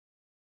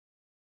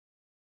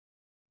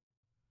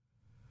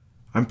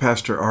I'm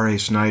Pastor R.A.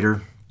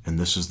 Snyder, and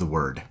this is The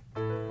Word.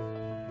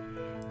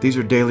 These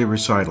are daily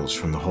recitals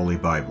from the Holy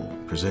Bible,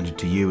 presented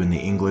to you in the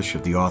English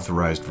of the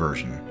Authorized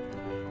Version.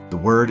 The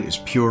Word is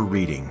pure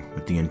reading,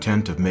 with the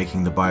intent of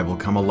making the Bible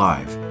come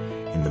alive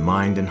in the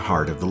mind and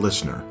heart of the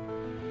listener.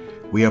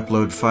 We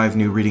upload 5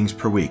 new readings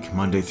per week,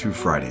 Monday through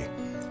Friday,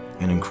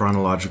 and in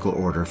chronological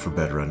order for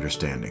better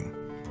understanding.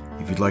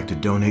 If you'd like to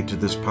donate to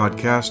this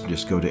podcast,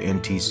 just go to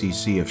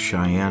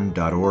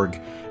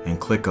ntccofcheyenne.org and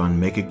click on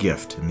Make a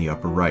Gift in the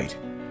upper right.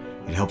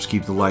 It helps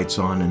keep the lights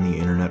on and the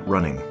internet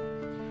running.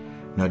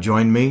 Now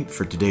join me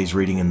for today's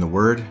reading in the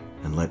Word,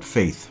 and let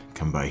faith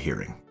come by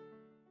hearing.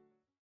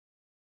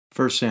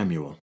 1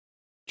 Samuel,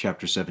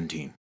 chapter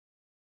 17.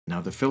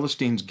 Now the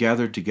Philistines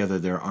gathered together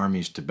their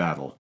armies to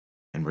battle,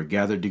 and were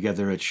gathered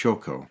together at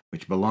Shochoh,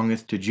 which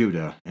belongeth to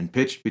Judah, and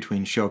pitched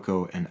between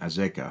Shochoh and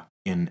Azekah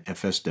in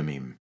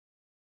Ephesdammim.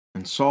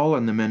 And Saul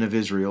and the men of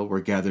Israel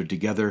were gathered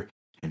together,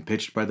 and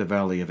pitched by the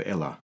valley of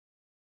Elah,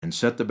 and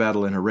set the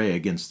battle in array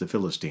against the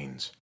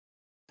Philistines.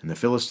 And the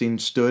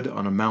Philistines stood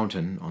on a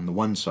mountain on the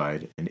one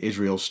side, and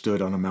Israel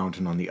stood on a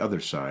mountain on the other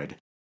side,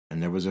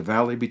 and there was a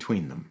valley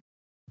between them.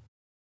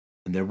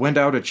 And there went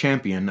out a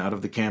champion out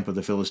of the camp of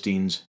the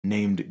Philistines,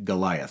 named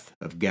Goliath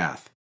of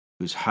Gath,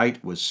 whose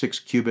height was 6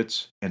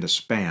 cubits and a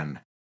span.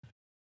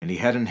 And he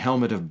had an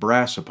helmet of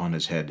brass upon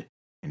his head,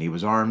 and he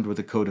was armed with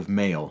a coat of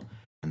mail,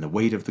 and the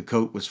weight of the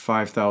coat was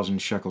 5,000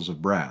 shekels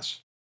of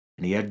brass.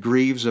 And he had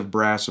greaves of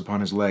brass upon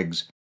his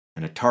legs,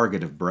 and a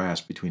target of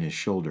brass between his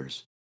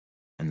shoulders.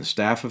 And the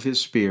staff of his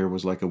spear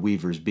was like a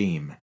weaver's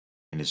beam,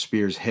 and his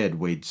spear's head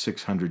weighed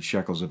 600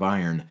 shekels of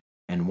iron,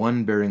 and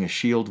one bearing a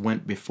shield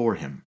went before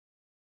him.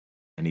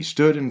 And he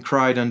stood and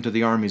cried unto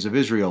the armies of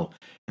Israel,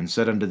 and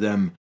said unto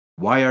them,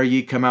 Why are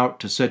ye come out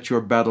to set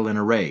your battle in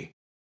array?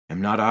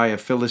 Am not I a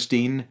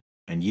Philistine,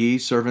 and ye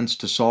servants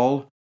to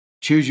Saul?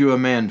 Choose you a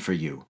man for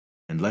you,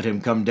 and let him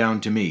come down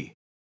to me.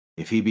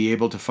 If he be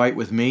able to fight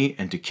with me,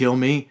 and to kill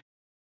me,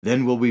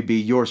 then will we be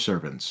your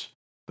servants.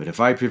 But if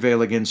I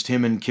prevail against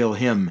him and kill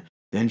him,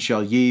 then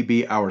shall ye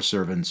be our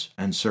servants,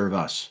 and serve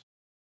us.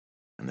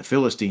 And the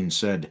Philistines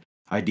said,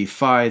 I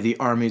defy the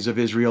armies of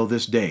Israel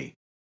this day.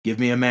 Give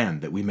me a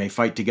man, that we may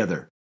fight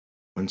together.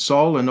 When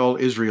Saul and all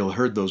Israel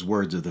heard those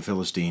words of the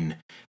Philistine,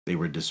 they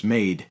were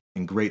dismayed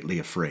and greatly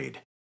afraid.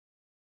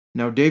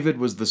 Now David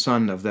was the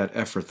son of that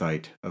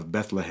Ephrathite of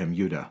Bethlehem,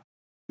 Judah,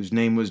 whose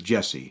name was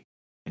Jesse,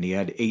 and he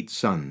had 8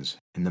 sons,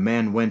 and the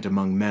man went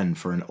among men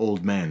for an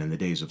old man in the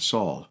days of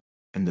Saul.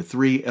 And the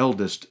 3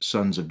 eldest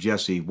sons of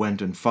Jesse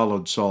went and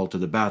followed Saul to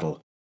the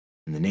battle.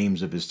 And the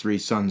names of his 3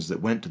 sons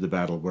that went to the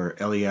battle were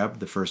Eliab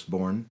the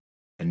firstborn,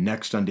 and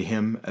next unto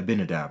him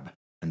Abinadab,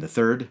 and the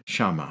third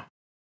Shammah.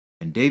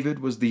 And David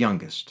was the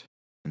youngest,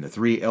 and the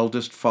 3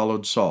 eldest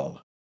followed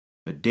Saul.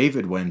 But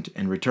David went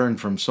and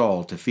returned from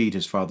Saul to feed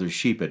his father's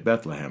sheep at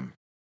Bethlehem.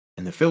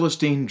 And the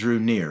Philistine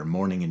drew near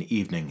morning and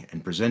evening,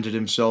 and presented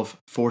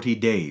himself 40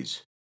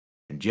 days.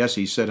 And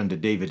Jesse said unto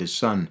David his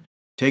son,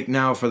 Take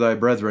now for thy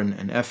brethren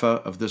an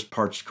ephah of this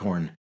parched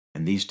corn,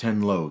 and these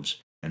 10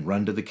 loaves, and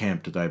run to the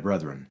camp to thy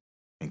brethren.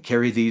 And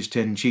carry these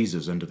 10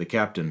 cheeses unto the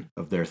captain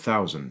of their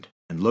 1,000,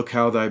 and look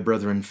how thy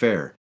brethren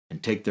fare,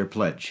 and take their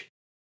pledge.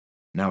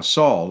 Now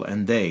Saul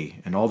and they,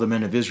 and all the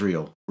men of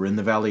Israel, were in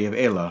the valley of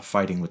Elah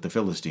fighting with the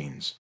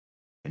Philistines.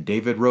 And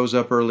David rose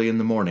up early in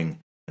the morning,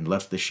 and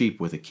left the sheep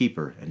with a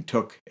keeper, and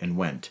took and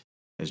went,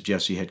 as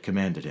Jesse had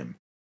commanded him.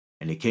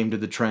 And he came to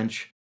the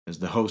trench, as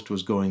the host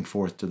was going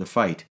forth to the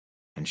fight,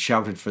 and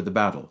shouted for the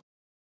battle.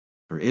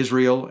 For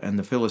Israel and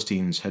the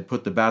Philistines had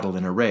put the battle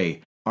in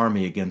array,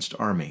 army against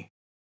army.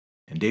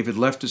 And David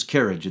left his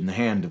carriage in the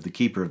hand of the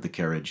keeper of the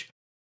carriage,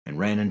 and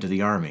ran into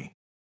the army,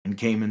 and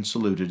came and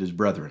saluted his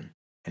brethren.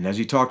 And as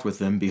he talked with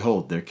them,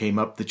 behold, there came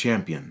up the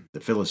champion, the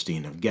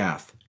Philistine of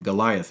Gath,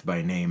 Goliath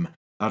by name,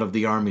 out of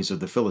the armies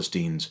of the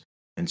Philistines,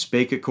 and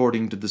spake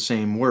according to the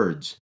same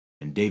words,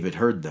 and David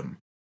heard them.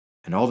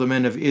 And all the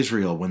men of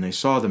Israel, when they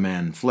saw the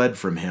man, fled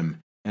from him,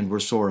 and were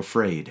sore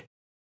afraid.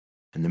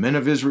 And the men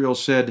of Israel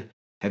said,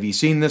 Have ye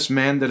seen this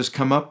man that is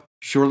come up?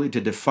 Surely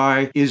to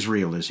defy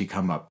Israel is he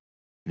come up.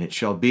 And it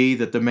shall be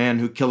that the man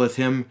who killeth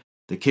him,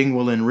 the king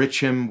will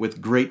enrich him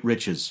with great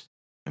riches,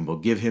 and will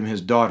give him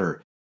his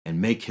daughter,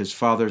 and make his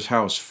father's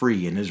house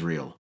free in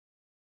Israel.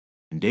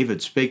 And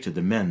David spake to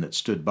the men that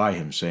stood by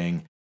him,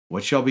 saying,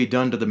 What shall be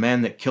done to the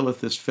man that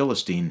killeth this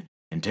Philistine,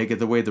 and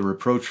taketh away the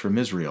reproach from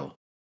Israel?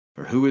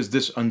 For who is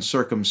this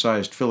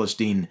uncircumcised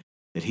Philistine,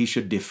 that he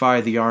should defy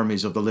the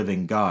armies of the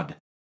living God?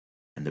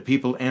 And the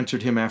people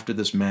answered him after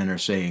this manner,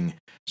 saying,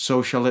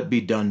 So shall it be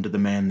done to the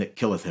man that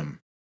killeth him.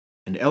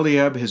 And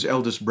Eliab his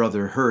eldest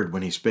brother heard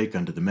when he spake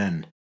unto the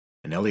men.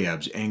 And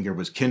Eliab's anger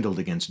was kindled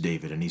against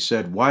David, and he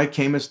said, Why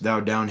camest thou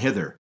down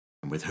hither?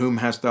 And with whom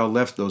hast thou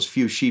left those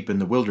few sheep in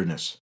the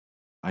wilderness?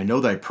 I know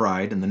thy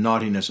pride and the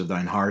naughtiness of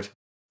thine heart,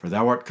 for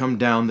thou art come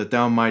down that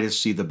thou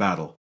mightest see the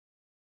battle.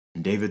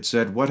 And David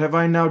said, What have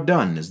I now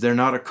done? Is there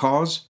not a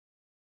cause?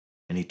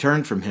 And he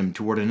turned from him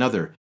toward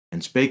another,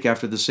 and spake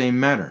after the same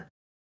manner.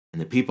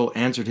 And the people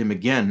answered him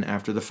again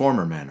after the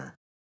former manner.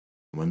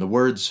 And when the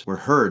words were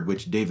heard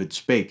which David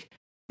spake,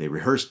 They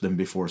rehearsed them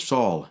before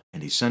Saul,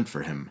 and he sent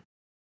for him.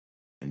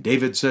 And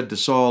David said to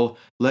Saul,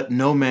 "Let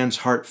no man's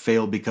heart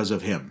fail because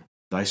of him.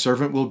 Thy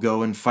servant will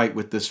go and fight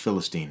with this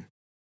Philistine."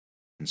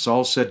 And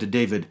Saul said to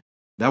David,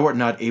 "Thou art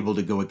not able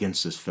to go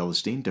against this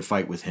Philistine, to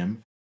fight with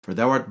him, for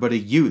thou art but a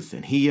youth,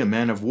 and he a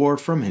man of war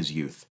from his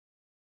youth."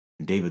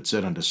 And David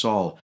said unto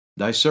Saul,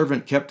 "Thy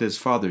servant kept his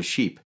father's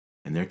sheep,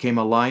 and there came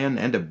a lion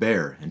and a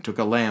bear, and took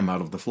a lamb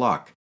out of the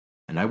flock.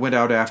 And I went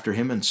out after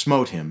him, and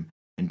smote him,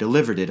 and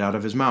delivered it out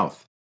of his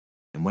mouth.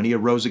 And when he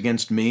arose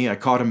against me, I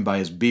caught him by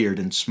his beard,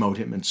 and smote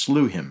him, and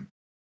slew him.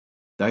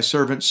 Thy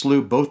servant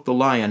slew both the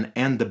lion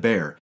and the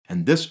bear,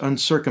 and this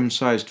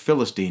uncircumcised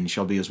Philistine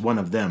shall be as one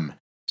of them,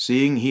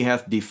 seeing he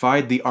hath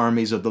defied the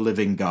armies of the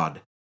living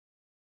God."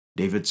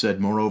 David said,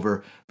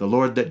 moreover, "The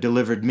Lord that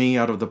delivered me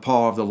out of the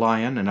paw of the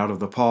lion and out of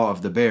the paw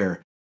of the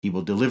bear, he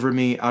will deliver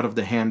me out of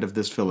the hand of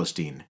this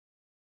Philistine."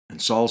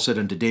 And Saul said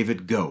unto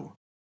David, "Go,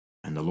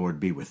 and the Lord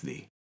be with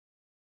thee."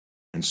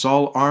 And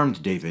Saul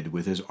armed David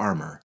with his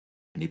armor,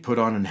 and he put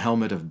on an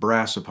helmet of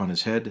brass upon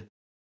his head.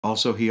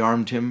 Also he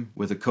armed him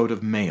with a coat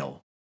of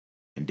mail.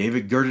 And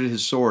David girded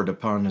his sword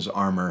upon his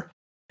armor,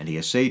 and he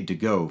essayed to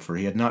go, for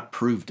he had not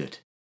proved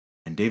it.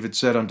 And David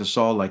said unto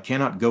Saul, "I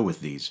cannot go with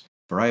these,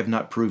 for I have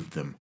not proved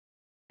them."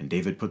 And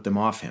David put them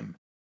off him.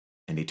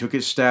 And he took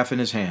his staff in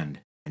his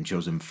hand, and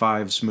chose him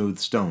 5 smooth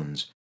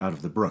stones out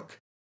of the brook,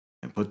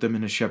 and put them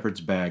in a shepherd's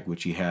bag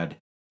which he had,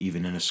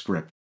 even in a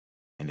scrip.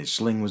 And his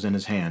sling was in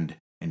his hand,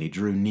 and he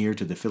drew near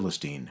to the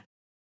Philistine.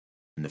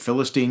 And the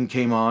Philistine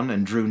came on,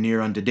 and drew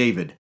near unto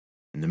David,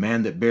 and the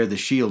man that bare the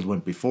shield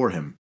went before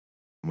him.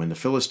 And when the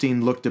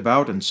Philistine looked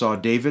about and saw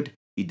David,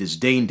 he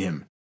disdained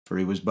him, for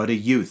he was but a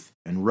youth,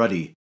 and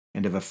ruddy,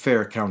 and of a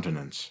fair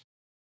countenance.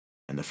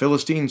 And the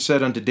Philistine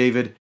said unto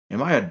David,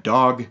 "Am I a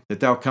dog, that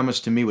thou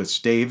comest to me with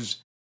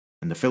staves?"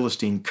 And the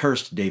Philistine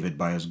cursed David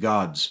by his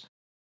gods.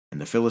 And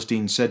the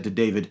Philistine said to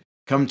David,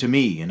 "Come to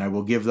me, and I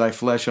will give thy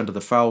flesh unto the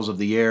fowls of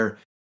the air,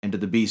 and to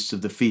the beasts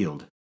of the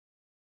field."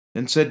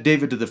 Then said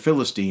David to the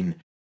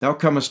Philistine, "Thou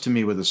comest to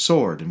me with a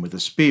sword, and with a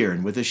spear,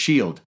 and with a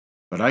shield,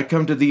 but I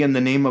come to thee in the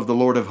name of the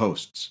Lord of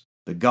hosts,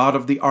 the God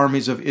of the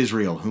armies of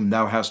Israel, whom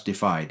thou hast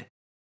defied.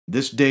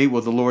 This day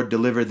will the Lord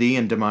deliver thee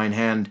into mine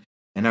hand,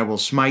 and I will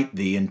smite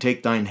thee, and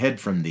take thine head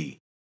from thee.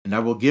 And I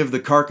will give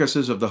the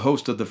carcasses of the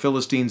host of the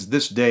Philistines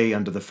this day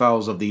unto the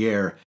fowls of the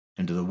air,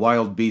 and to the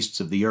wild beasts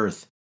of the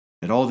earth,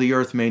 that all the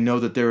earth may know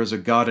that there is a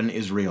God in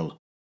Israel.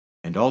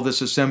 And all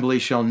this assembly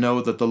shall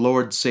know that the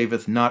Lord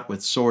saveth not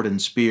with sword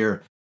and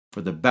spear,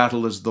 for the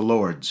battle is the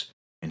Lord's,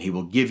 and he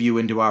will give you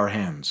into our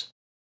hands."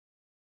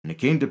 And it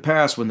came to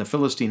pass, when the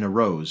Philistine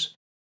arose,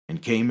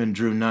 and came and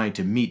drew nigh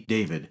to meet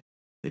David,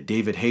 that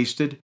David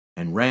hasted,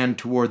 and ran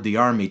toward the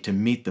army to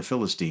meet the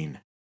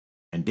Philistine.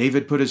 And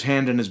David put his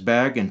hand in his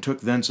bag, and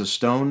took thence a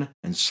stone,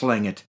 and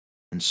slang it,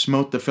 and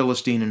smote the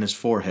Philistine in his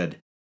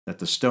forehead, that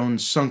the stone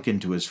sunk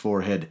into his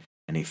forehead,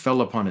 and he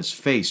fell upon his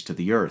face to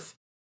the earth.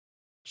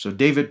 So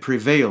David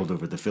prevailed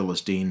over the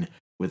Philistine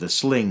with a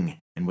sling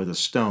and with a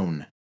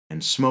stone,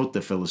 and smote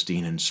the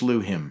Philistine, and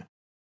slew him.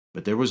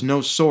 But there was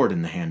no sword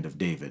in the hand of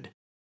David.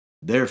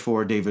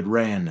 Therefore David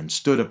ran, and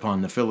stood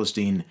upon the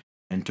Philistine,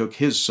 and took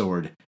his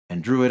sword,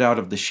 and drew it out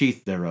of the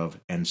sheath thereof,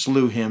 and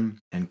slew him,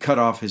 and cut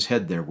off his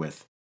head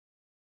therewith.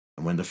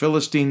 And when the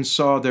Philistines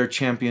saw their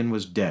champion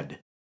was dead,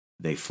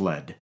 they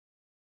fled.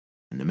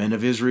 And the men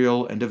of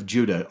Israel and of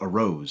Judah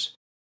arose,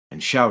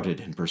 and shouted,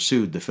 and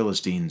pursued the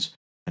Philistines,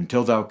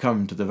 until thou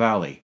come to the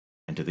valley,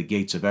 and to the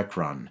gates of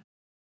Ekron.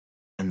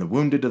 And the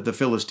wounded of the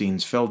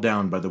Philistines fell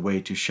down by the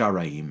way to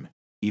Sharaim,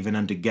 even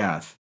unto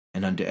Gath,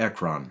 and unto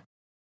Ekron.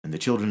 And the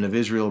children of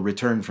Israel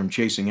returned from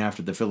chasing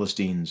after the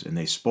Philistines, and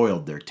they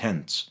spoiled their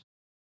tents.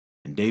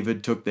 And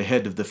David took the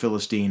head of the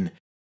Philistine,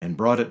 and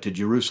brought it to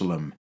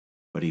Jerusalem,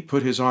 but he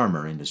put his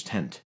armor in his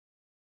tent.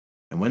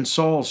 And when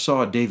Saul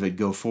saw David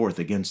go forth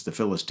against the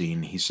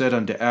Philistine, he said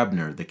unto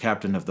Abner, the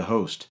captain of the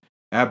host,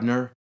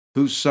 "Abner,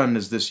 whose son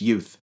is this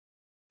youth?"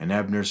 And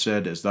Abner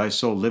said, "As thy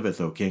soul liveth,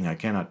 O king, I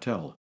cannot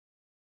tell."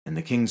 And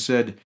the king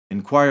said,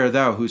 "Inquire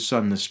thou whose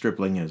son this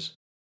stripling is."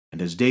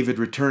 And as David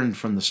returned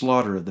from the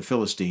slaughter of the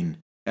Philistine,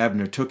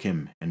 Abner took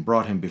him, and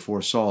brought him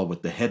before Saul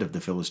with the head of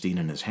the Philistine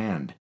in his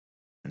hand.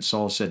 And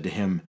Saul said to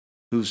him,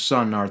 "Whose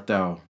son art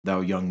thou,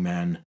 thou young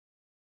man?"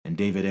 And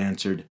David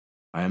answered,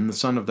 "I am the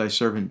son of thy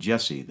servant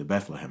Jesse the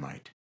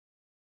Bethlehemite."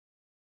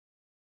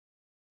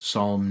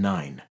 Psalm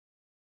 9.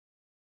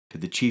 To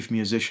the chief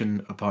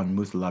musician upon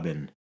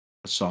Muthlabben,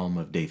 a psalm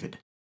of David.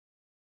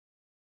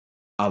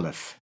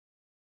 Aleph.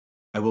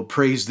 I will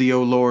praise thee,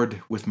 O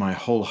Lord, with my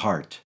whole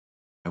heart.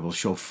 I will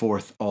show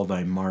forth all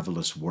thy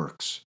marvelous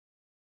works.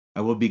 I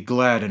will be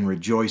glad and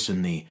rejoice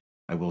in thee.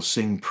 I will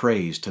sing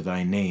praise to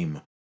thy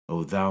name,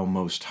 O thou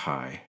most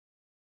high.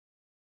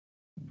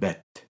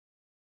 Bet.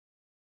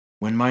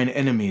 When mine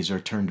enemies are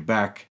turned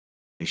back,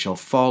 they shall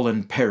fall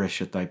and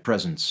perish at thy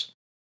presence.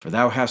 For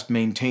thou hast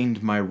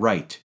maintained my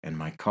right and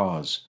my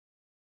cause.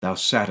 Thou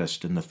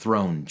sattest in the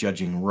throne,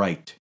 judging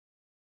right.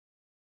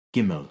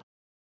 Gimel.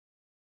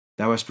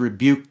 Thou hast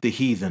rebuked the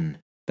heathen.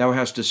 Thou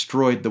hast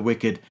destroyed the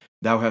wicked.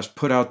 Thou hast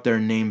put out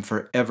their name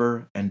for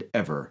ever and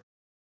ever.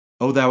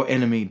 O thou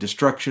enemy,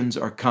 destructions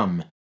are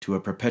come to a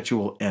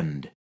perpetual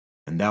end,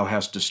 and thou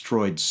hast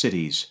destroyed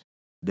cities.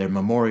 Their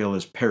memorial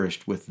is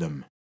perished with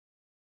them.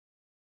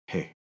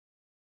 Hey.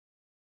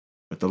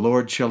 But the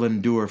Lord shall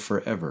endure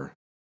forever.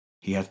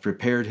 He hath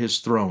prepared his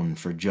throne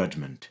for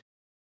judgment,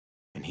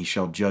 and he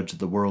shall judge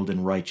the world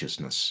in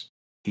righteousness.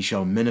 He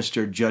shall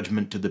minister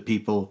judgment to the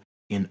people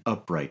in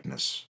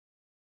uprightness.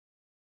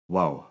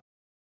 Wow.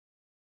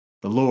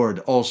 The Lord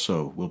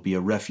also will be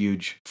a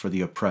refuge for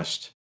the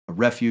oppressed, a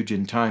refuge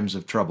in times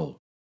of trouble.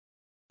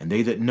 And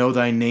they that know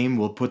thy name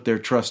will put their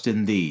trust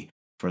in thee,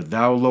 for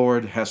thou,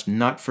 Lord, hast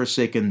not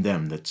forsaken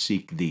them that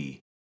seek thee.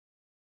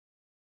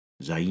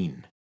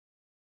 Zayin.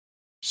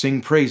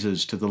 Sing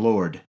praises to the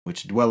Lord,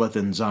 which dwelleth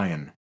in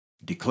Zion.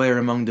 Declare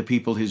among the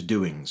people his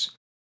doings.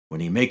 When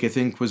he maketh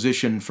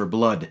inquisition for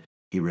blood,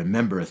 he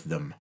remembereth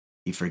them.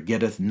 He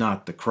forgetteth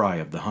not the cry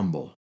of the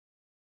humble.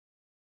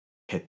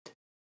 Het.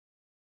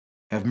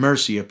 Have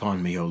mercy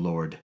upon me, O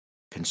Lord.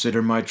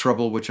 Consider my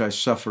trouble which I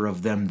suffer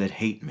of them that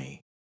hate me.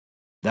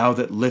 Thou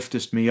that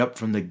liftest me up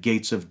from the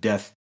gates of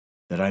death,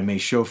 that I may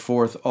show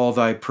forth all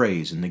thy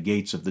praise in the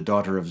gates of the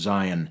daughter of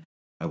Zion,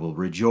 I will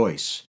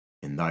rejoice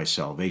in thy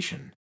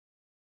salvation.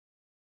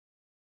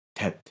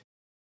 Tet.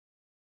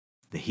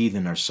 The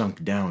heathen are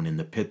sunk down in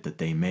the pit that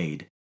they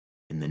made.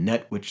 In the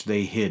net which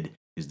they hid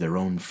is their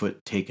own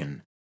foot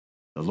taken.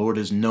 The Lord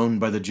is known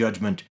by the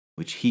judgment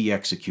which he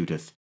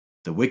executeth.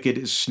 The wicked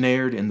is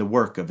snared in the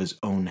work of his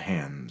own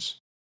hands.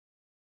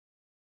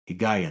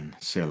 Higayon,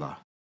 Selah.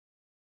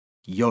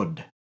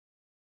 Yod.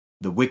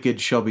 The wicked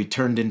shall be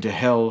turned into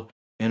hell,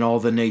 and all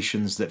the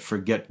nations that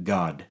forget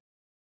God.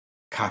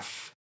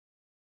 Kaf.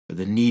 For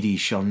the needy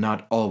shall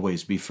not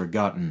always be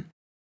forgotten.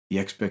 The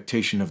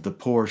expectation of the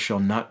poor shall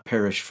not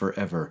perish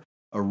forever.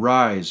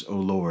 Arise, O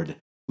Lord.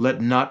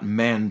 Let not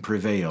man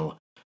prevail.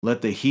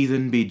 Let the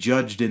heathen be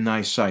judged in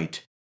thy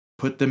sight.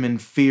 Put them in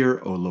fear,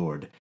 O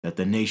Lord, that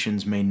the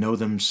nations may know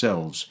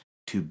themselves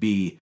to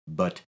be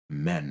but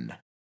men.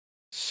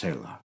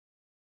 Selah.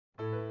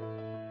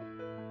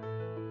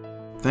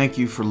 Thank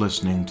you for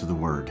listening to The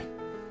Word.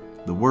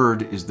 The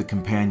Word is the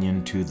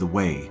companion to The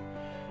Way,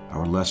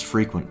 our less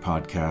frequent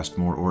podcast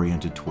more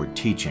oriented toward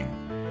teaching.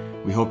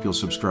 We hope you'll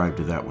subscribe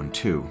to that one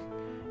too.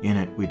 In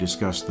it, we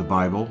discuss the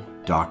Bible,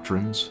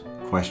 doctrines,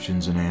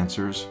 questions and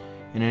answers,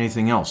 and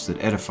anything else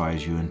that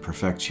edifies you and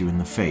perfects you in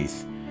the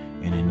faith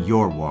and in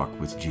your walk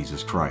with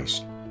Jesus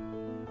Christ.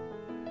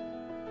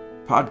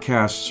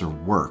 Podcasts are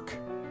work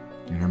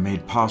and are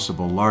made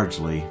possible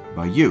largely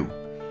by you.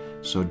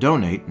 So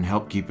donate and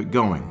help keep it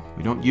going.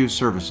 We don't use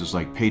services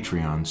like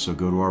Patreon, so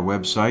go to our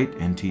website,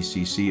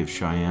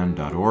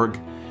 ntccofcheyenne.org,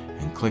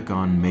 and click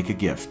on Make a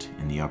Gift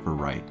in the upper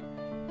right.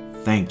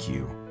 Thank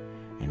you,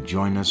 and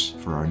join us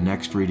for our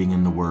next reading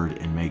in the Word,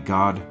 and may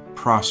God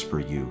prosper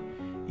you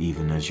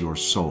even as your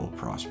soul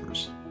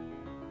prospers.